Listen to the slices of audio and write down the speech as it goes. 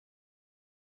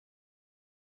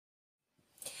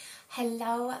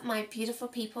Hello my beautiful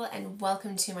people and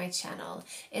welcome to my channel.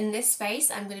 In this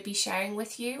space I'm going to be sharing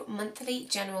with you monthly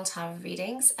general tarot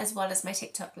readings as well as my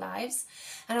TikTok lives,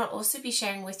 and I'll also be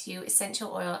sharing with you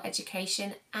essential oil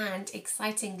education and,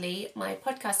 excitingly, my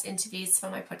podcast interviews for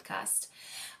my podcast.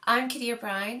 I'm Kitty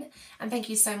O'Brien and thank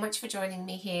you so much for joining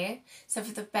me here. So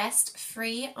for the best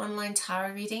free online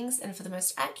tarot readings and for the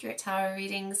most accurate tarot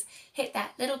readings, hit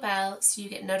that little bell so you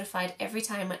get notified every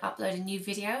time I upload a new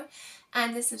video,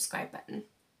 and the subscribe button.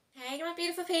 Hey my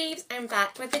beautiful peeps, I'm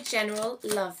back with a general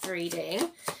love reading.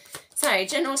 Sorry,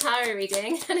 general tarot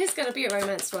reading, and it's going to be a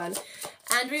romance one.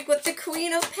 And we've got the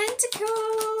Queen of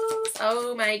Pentacles.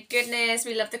 Oh my goodness,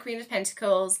 we love the Queen of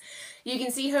Pentacles. You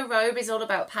can see her robe is all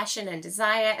about passion and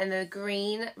desire, and the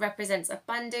green represents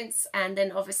abundance, and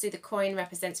then obviously the coin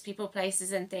represents people,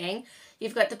 places and thing.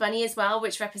 You've got the bunny as well,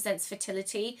 which represents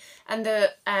fertility, and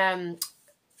the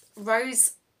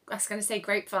rose, I was going to say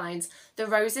grapevines, the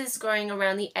roses growing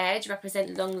around the edge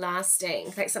represent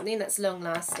long-lasting, like something that's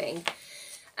long-lasting.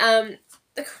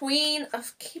 The Queen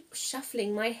of, keep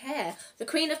shuffling my hair. The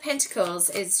Queen of Pentacles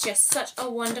is just such a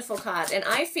wonderful card, and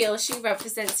I feel she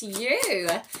represents you.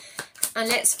 And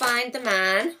let's find the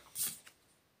man.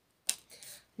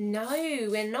 No,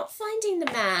 we're not finding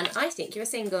the man. I think you're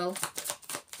single.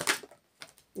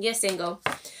 You're single.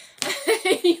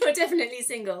 You're definitely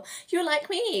single. You're like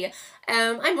me.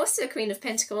 I'm also a Queen of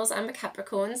Pentacles. I'm a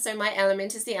Capricorn, so my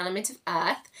element is the element of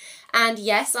earth. And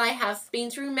yes, I have been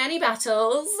through many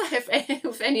battles,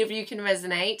 if any of you can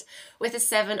resonate, with a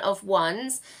 7 of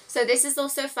Wands. So this is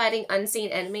also fighting unseen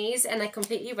enemies, and I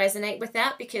completely resonate with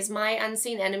that because my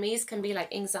unseen enemies can be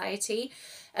like anxiety.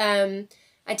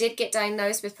 I did get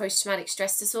diagnosed with post-traumatic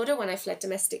stress disorder when I fled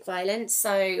domestic violence,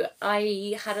 so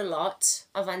I had a lot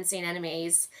of unseen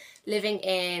enemies, living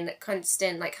in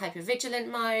constant like hypervigilant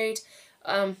mode.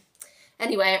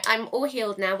 Anyway, I'm all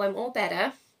healed now, I'm all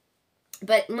better,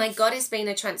 but my God, it's been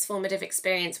a transformative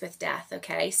experience with death,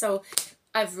 okay? So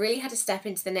I've really had to step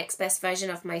into the next best version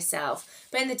of myself.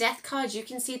 But in the Death card, you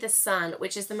can see the Sun,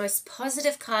 which is the most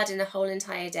positive card in the whole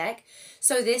entire deck.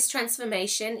 So this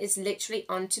transformation is literally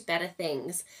on to better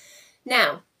things.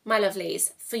 Now, my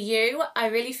lovelies, for you, I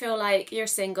really feel like you're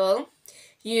single.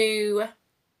 You're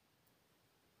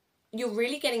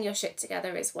really getting your shit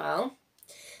together as well.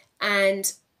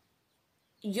 And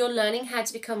you're learning how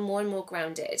to become more and more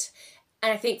grounded.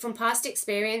 And I think from past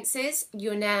experiences,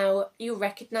 you're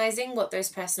recognizing what those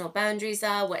personal boundaries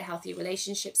are, what healthy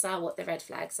relationships are, what the red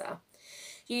flags are.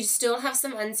 You still have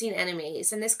some unseen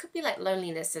enemies, and this could be like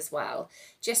loneliness as well.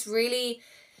 Just really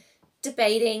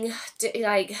debating,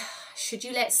 like, should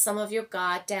you let some of your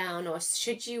guard down, or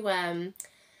should you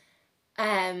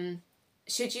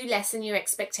lessen your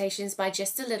expectations by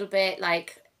just a little bit?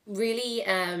 Like, really,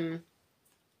 I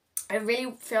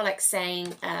really feel like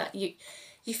saying,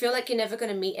 you feel like you're never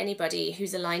going to meet anybody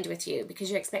who's aligned with you because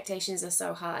your expectations are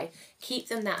so high. Keep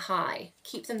them that high.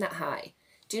 Keep them that high.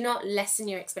 Do not lessen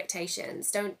your expectations.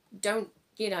 Don't,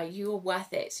 you know, you're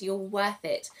worth it. You're worth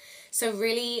it. So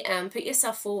really put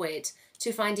yourself forward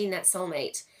to finding that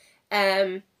soulmate.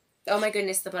 Oh my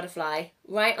goodness, the butterfly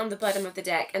right on the bottom of the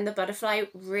deck. And the butterfly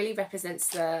really represents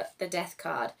the Death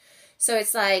card. So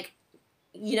it's like,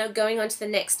 you know, going on to the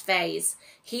next phase,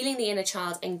 healing the inner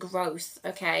child and growth,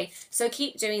 okay? So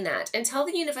keep doing that and tell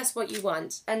the universe what you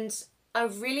want. And I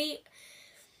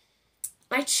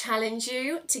challenge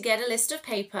you to get a list of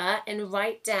paper and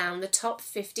write down the top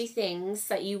 50 things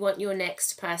that you want your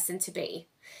next person to be.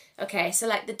 Okay, so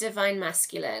like the divine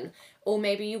masculine, or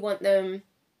maybe you want them,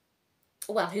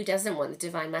 well, who doesn't want the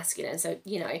divine masculine? So,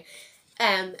 you know,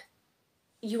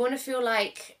 you want to feel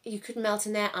like you could melt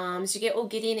in their arms. You get all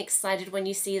giddy and excited when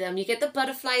you see them. You get the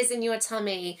butterflies in your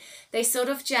tummy. They sort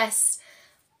of just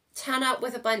turn up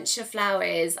with a bunch of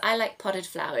flowers. I like potted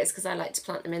flowers because I like to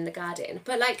plant them in the garden.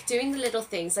 But like doing the little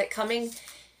things, like coming,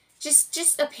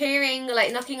 just appearing,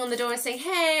 like knocking on the door and saying,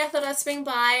 hey, I thought I'd swing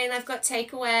by and I've got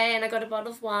takeaway and I got a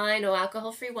bottle of wine or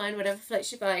alcohol-free wine, whatever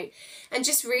floats your boat. And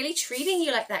just really treating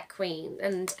you like that queen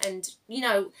and you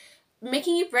know,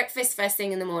 making you breakfast first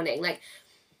thing in the morning.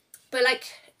 But like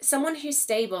someone who's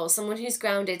stable, someone who's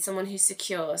grounded, someone who's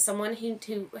secure, someone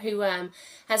who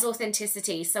has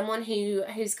authenticity, someone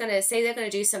who's going to say they're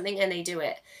going to do something and they do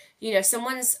it. You know,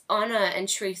 someone's honor and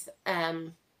truth,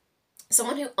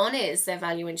 someone who honors their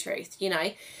value and truth, you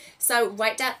know. So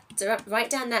write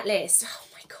down that list. Oh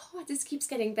my God, this keeps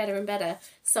getting better and better.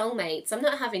 Soulmates. I'm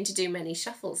not having to do many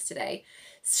shuffles today.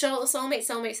 Soulmates,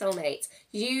 soulmates, soulmates.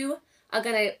 You are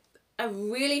going to I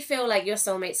really feel like your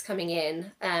soulmate's coming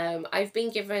in. I've been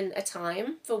given a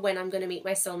time for when I'm going to meet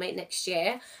my soulmate next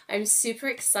year. I'm super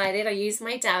excited. I used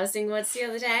my dowsing rods the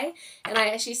other day and I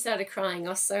actually started crying. I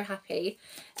was so happy.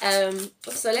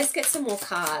 So let's get some more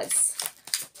cards.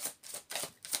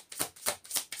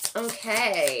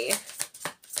 Okay.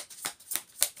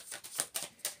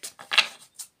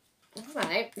 All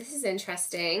right, this is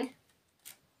interesting.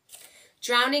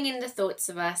 Drowning in the thoughts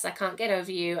of us. I can't get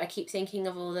over you. I keep thinking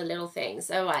of all the little things.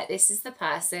 All right, this is the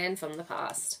person from the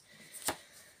past.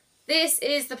 This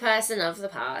is the person of the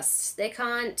past. They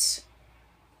can't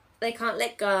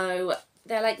let go.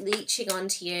 They're like leeching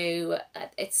onto you.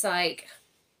 It's like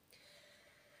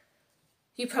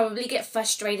you probably get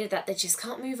frustrated that they just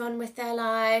can't move on with their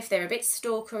life. They're a bit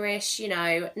stalkerish, you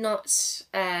know, not,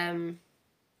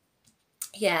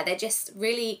 yeah, they just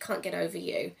really can't get over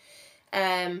you.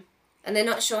 And they're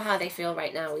not sure how they feel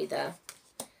right now either.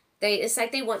 It's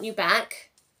like they want you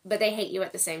back, but they hate you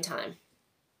at the same time.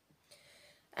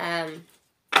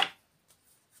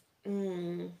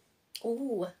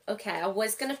 Ooh, okay, I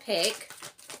was going to pick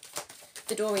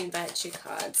the Doreen Virtue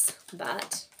cards,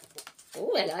 but,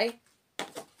 oh, hello.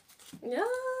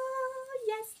 Oh,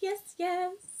 yes, yes,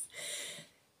 yes.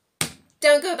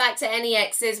 Don't go back to any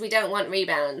exes. We don't want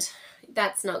rebound.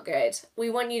 That's not good. We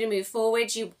want you to move forward.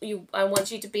 I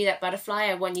want you to be that butterfly.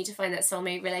 I want you to find that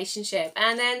soulmate relationship.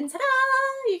 And then,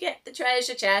 ta-da, you get the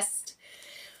treasure chest.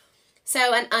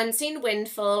 So an unseen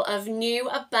windfall of new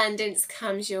abundance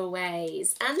comes your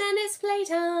ways. And then it's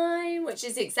playtime, which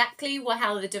is exactly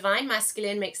how the divine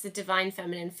masculine makes the divine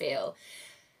feminine feel.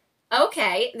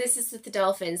 Okay, this is with the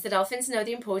dolphins. The dolphins know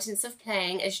the importance of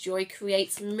playing as joy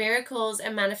creates miracles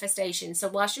and manifestation. So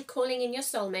whilst you're calling in your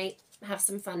soulmate, have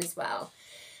some fun as well.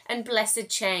 And blessed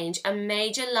change, a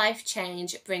major life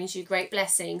change brings you great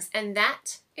blessings. And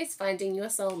that is finding your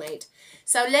soulmate.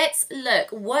 So let's look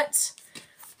what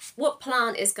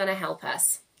plant is going to help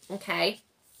us. Okay.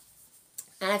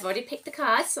 And I've already picked the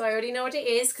card, so I already know what it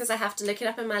is because I have to look it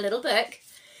up in my little book.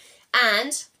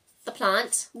 And the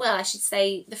plant, well, I should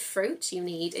say the fruit you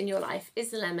need in your life is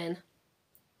the lemon.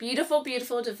 Beautiful,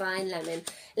 beautiful, divine lemon.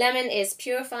 Lemon is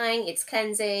purifying, it's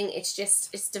cleansing,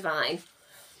 it's divine.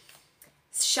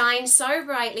 Shine so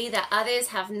brightly that others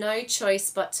have no choice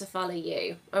but to follow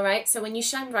you. All right, so when you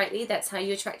shine brightly, that's how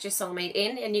you attract your soulmate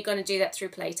in, and you're going to do that through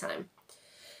playtime.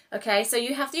 Okay, so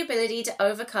you have the ability to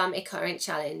overcome a current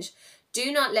challenge.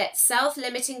 Do not let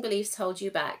self-limiting beliefs hold you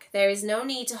back. There is no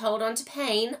need to hold on to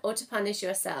pain or to punish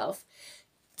yourself.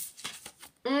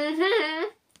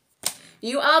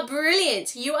 You are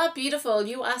brilliant. You are beautiful.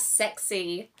 You are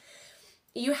sexy.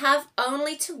 You have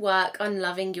only to work on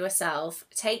loving yourself.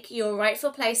 Take your rightful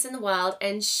place in the world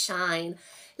and shine.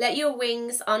 Let your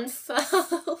wings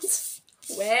unfold.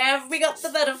 Where have we got the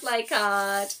butterfly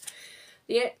card?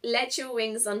 Yeah, let your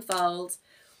wings unfold.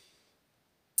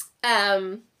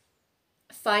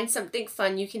 Find something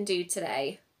fun you can do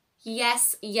today.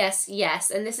 Yes, yes,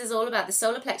 yes. And this is all about the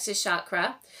solar plexus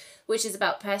chakra, which is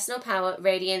about personal power,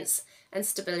 radiance, and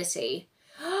stability.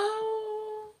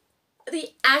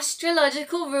 The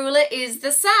astrological ruler is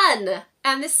the sun,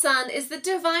 and the sun is the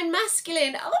divine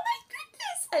masculine. Oh my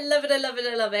goodness, I love it, I love it,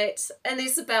 I love it. And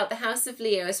it's about the house of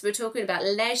Leo, so we're talking about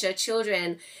leisure,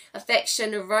 children,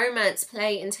 affection, romance,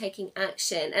 play, and taking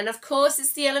action. And of course,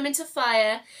 it's the element of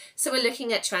fire, so we're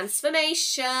looking at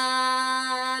transformation.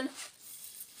 Ta-da!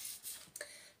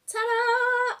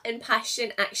 And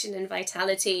passion, action, and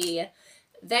vitality.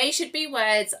 They should be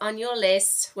words on your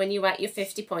list when you write your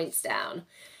 50 points down.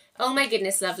 Oh my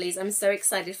goodness, lovelies. I'm so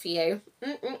excited for you.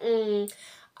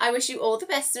 I wish you all the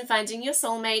best in finding your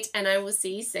soulmate, and I will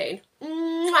see you soon.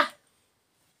 Mwah!